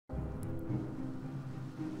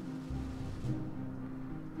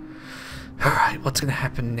Alright, what's gonna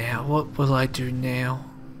happen now? What will I do now?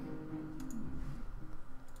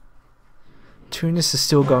 Tunis is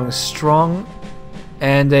still going strong,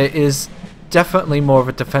 and there is definitely more of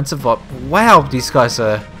a defensive op. Wow, these guys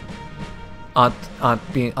aren't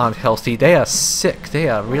healthy. They are sick. They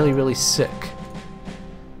are really, really sick.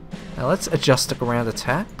 Now let's adjust the ground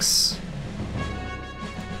attacks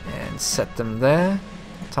and set them there.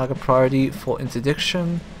 Target priority for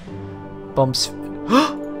interdiction. Bombs.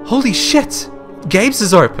 Holy shit! Gabe's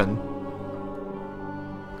is open.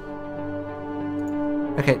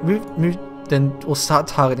 Okay, move. Then we'll start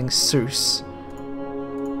targeting Seuss.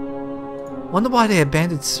 Wonder why they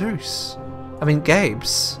abandoned Seuss. I mean,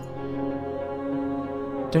 Gabe's.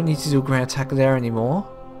 Don't need to do a ground attack there anymore.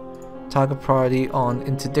 Target priority on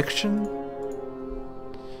interdiction.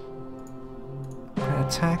 Ground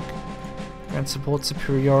attack. Ground support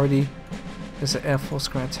superiority. There's an Air Force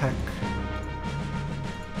ground attack.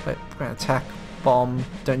 Wait, ground attack. Bomb.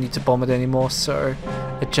 Don't need to bomb it anymore, so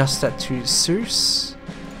adjust that to Seuss.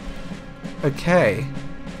 Okay.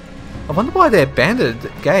 I wonder why they abandoned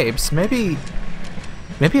Gabe's. Maybe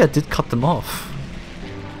I did cut them off.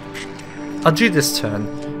 I'll do this turn,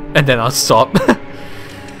 and then I'll stop.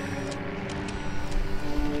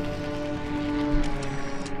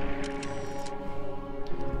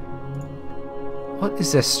 What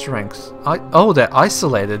is their strength? Oh, they're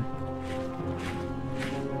isolated.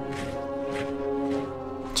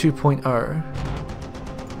 2.0.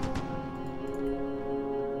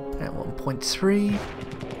 And 1.3.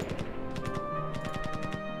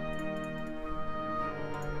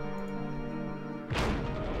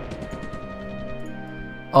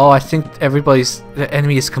 Oh, I think the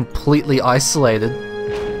enemy is completely isolated.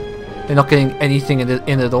 They're not getting anything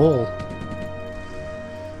in at all.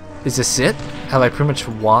 Is this it? Have I pretty much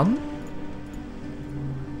won?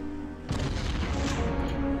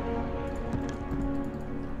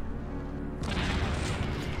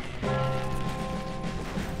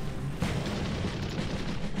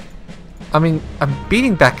 I mean, I'm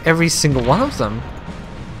beating back every single one of them.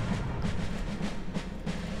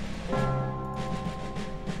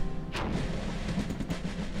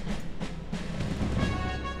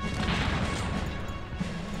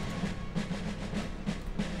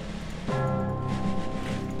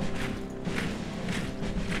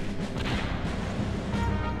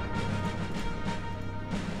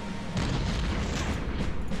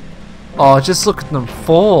 Oh, just look at them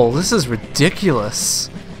fall. This is ridiculous.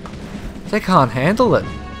 They can't handle it.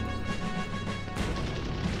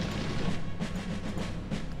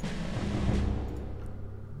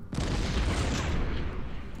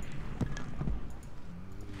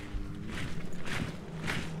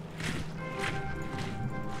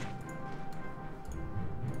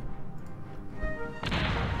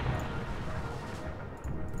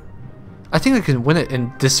 I think I can win it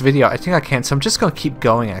in this video. I think I can, so I'm just gonna keep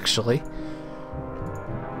going actually.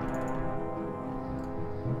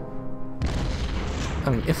 I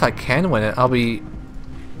mean, if I can win it, I'll be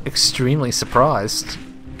extremely surprised.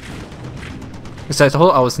 Because I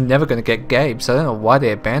thought I was never going to get Gabe, so I don't know why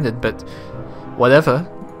they abandoned, but whatever.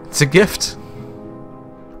 It's a gift.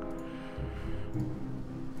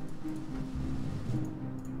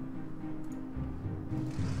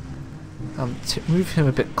 To move him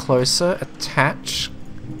a bit closer, attach.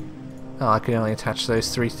 Oh, I can only attach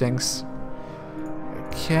those 3 things.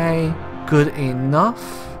 Okay, good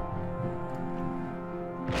enough.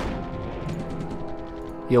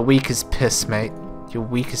 You're weak as piss, mate. You're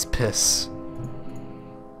weak as piss.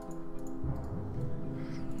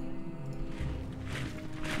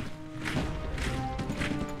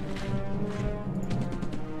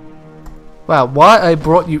 Wow, why I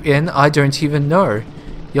brought you in, I don't even know.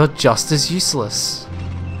 You're just as useless.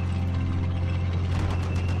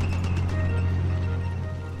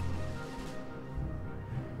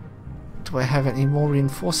 Do I have any more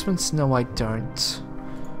reinforcements? No, I don't.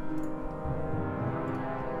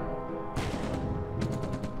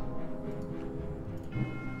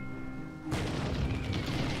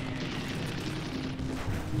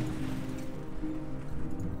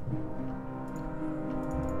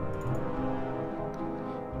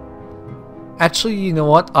 Actually, you know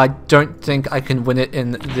what? I don't think I can win it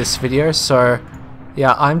in this video, so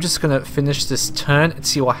yeah, I'm just gonna finish this turn and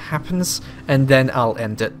see what happens, and then I'll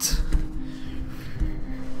end it.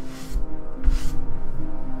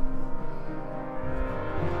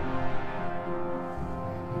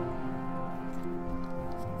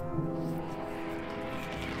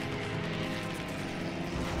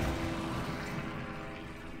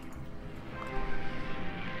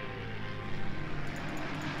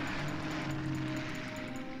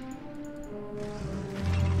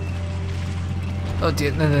 Oh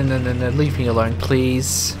dear, no, no, no, no, no, leave me alone,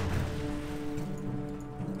 please.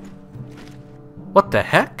 What the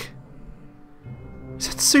heck? Is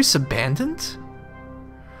that Zeus abandoned?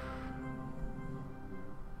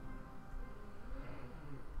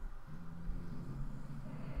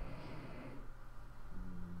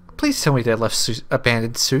 Please tell me they left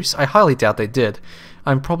abandoned Zeus. I highly doubt they did.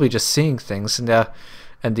 I'm probably just seeing things, and the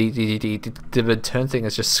return thing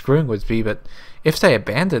is just screwing with me. But if they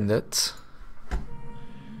abandoned it,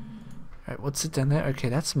 alright, what's it down there? Okay,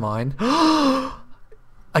 that's mine.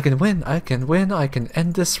 I can win. I can win. I can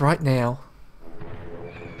end this right now.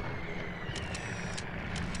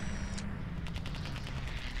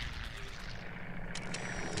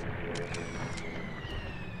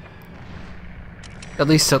 At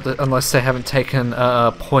least unless they haven't taken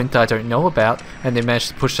a point that I don't know about, and they managed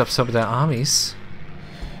to push up some of their armies.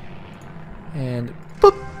 And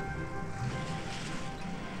boop!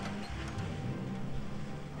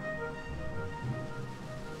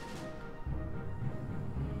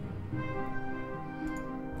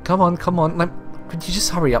 Come on, come on. Could you just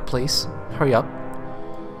hurry up, please? Hurry up.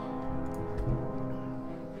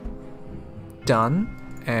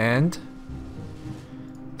 Done. And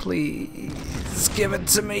please give it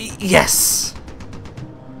to me. Yes!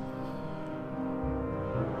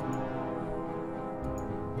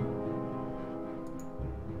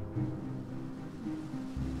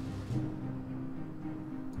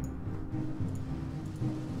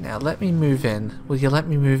 Now let me move in. Will you let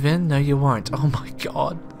me move in? No, you won't. Oh my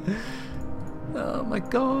god. Oh my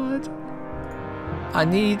god. I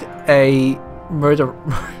need a murder...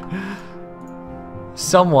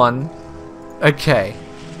 Someone... Okay.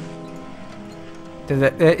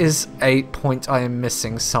 There is a point I am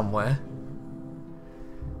missing somewhere.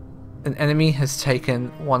 An enemy has taken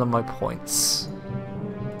one of my points.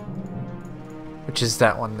 Which is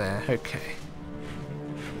that one there. Okay.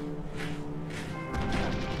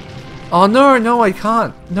 Oh no, no I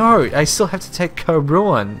can't. No, I still have to take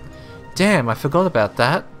Co-Ruin. Damn, I forgot about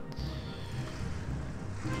that.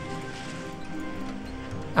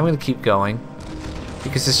 I'm gonna keep going.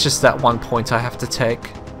 Because it's just that one point I have to take.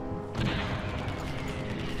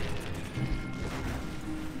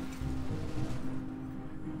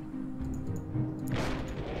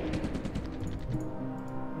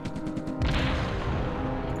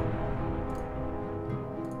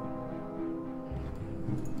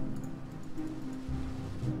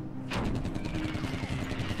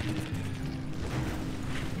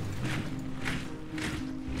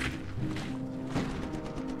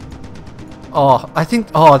 Oh, I think...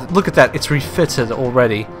 Oh, look at that. It's refitted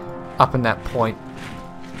already. Up in that point.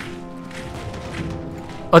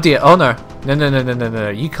 Oh dear. Oh no. No, no, no, no, no, no.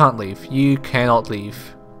 You can't leave. You cannot leave.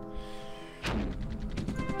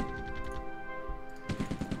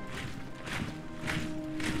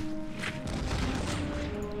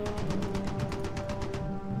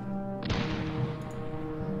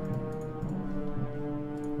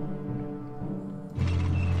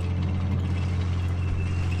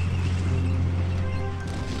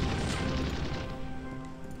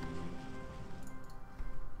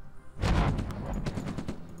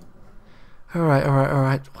 Alright, alright,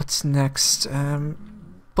 alright. What's next? Boom.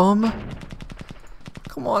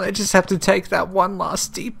 Come on, I just have to take that one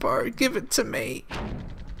last depot. Give it to me.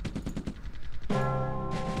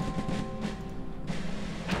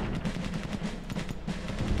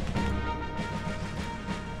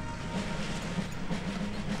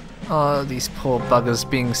 Oh, these poor buggers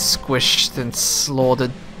being squished and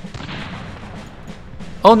slaughtered.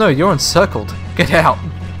 Oh no, you're encircled. Get out.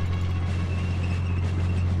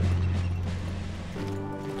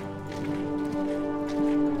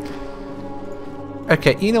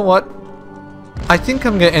 Okay, you know what? I think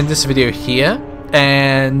I'm going to end this video here,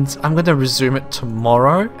 and I'm going to resume it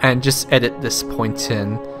tomorrow and just edit this point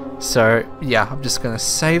in. So, yeah, I'm just going to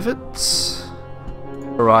save it.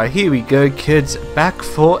 Alright, here we go, kids. Back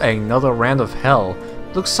for another round of hell.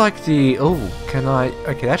 Looks like the... Oh, can I...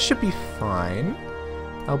 Okay, that should be fine.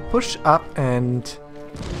 I'll push up and...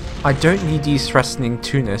 I don't need you threatening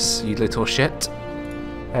Tunis, you little shit.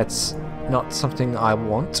 That's not something I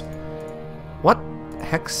want. What?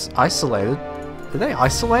 Hex isolated? Are they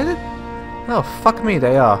isolated? Oh, fuck me,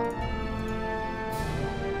 they are.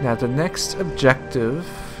 Now the next objective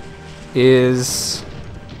is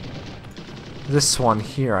this one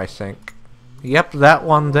here, I think. Yep, that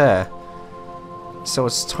one there. So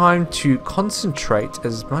it's time to concentrate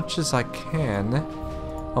as much as I can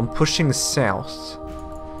on pushing south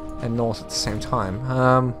and north at the same time.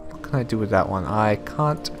 What can I do with that one? I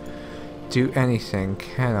can't do anything,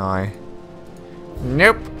 can I?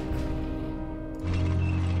 Nope.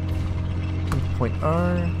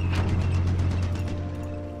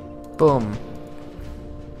 2.0. Boom.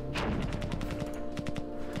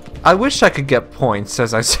 I wish I could get points,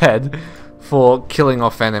 as I said, for killing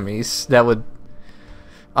off enemies. I would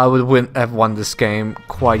have won this game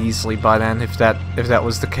quite easily by then if that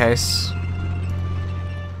was the case.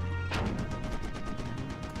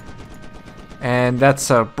 And that's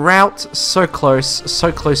a rout, so close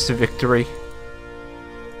to victory.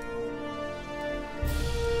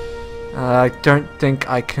 I don't think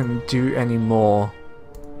I can do any more.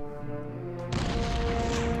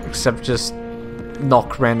 Except just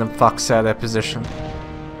knock random fucks out of their position.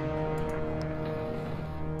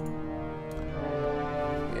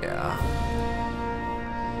 Yeah.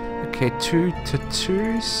 Okay,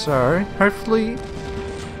 2-2, so hopefully...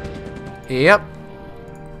 Yep.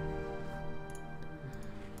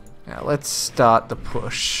 Now let's start the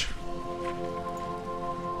push.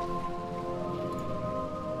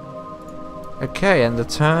 Okay, end the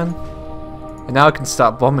turn. And now I can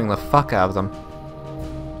start bombing the fuck out of them.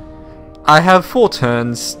 I have 4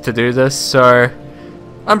 turns to do this, so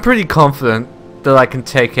I'm pretty confident that I can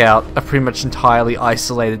take out a pretty much entirely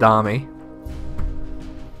isolated army.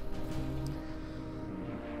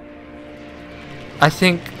 I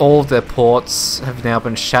think all of their ports have now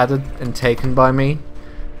been shattered and taken by me,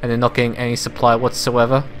 and they're not getting any supply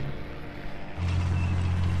whatsoever.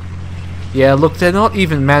 Yeah, look, they're not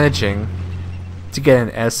even managing to get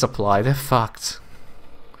an air supply. They're fucked.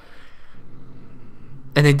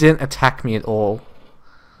 And they didn't attack me at all.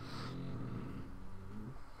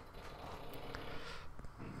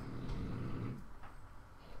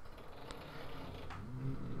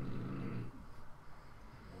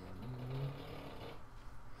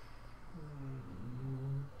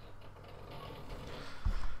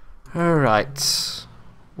 Alright.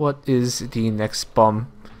 What is the next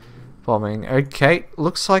bombing? Okay,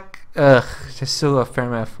 looks like there's still a fair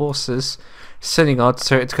amount of forces sitting on,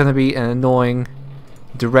 so it's going to be an annoying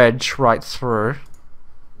dredge right through.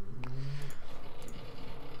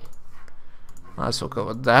 Might as well go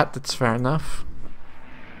with that, that's fair enough.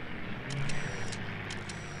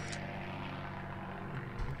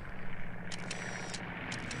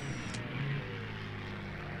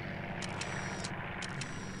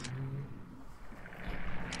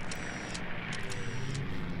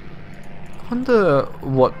 I wonder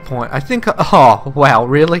what point. I think. Oh, wow,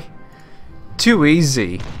 really? Too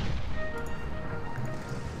easy.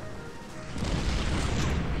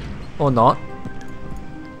 Or not.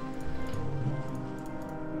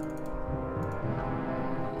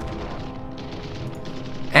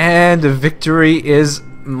 And the victory is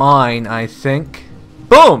mine, I think.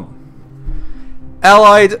 Boom!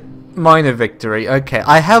 Allied minor victory. Okay,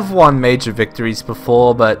 I have won major victories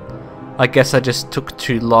before, but I guess I just took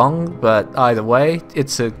too long, but either way,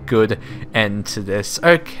 it's a good end to this.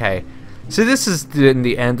 Okay, so this is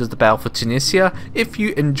the end of the battle for Tunisia. If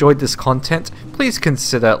you enjoyed this content, please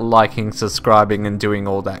consider liking, subscribing, and doing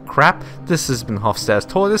all that crap. This has been Hofstad's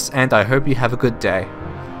Tortoise, and I hope you have a good day.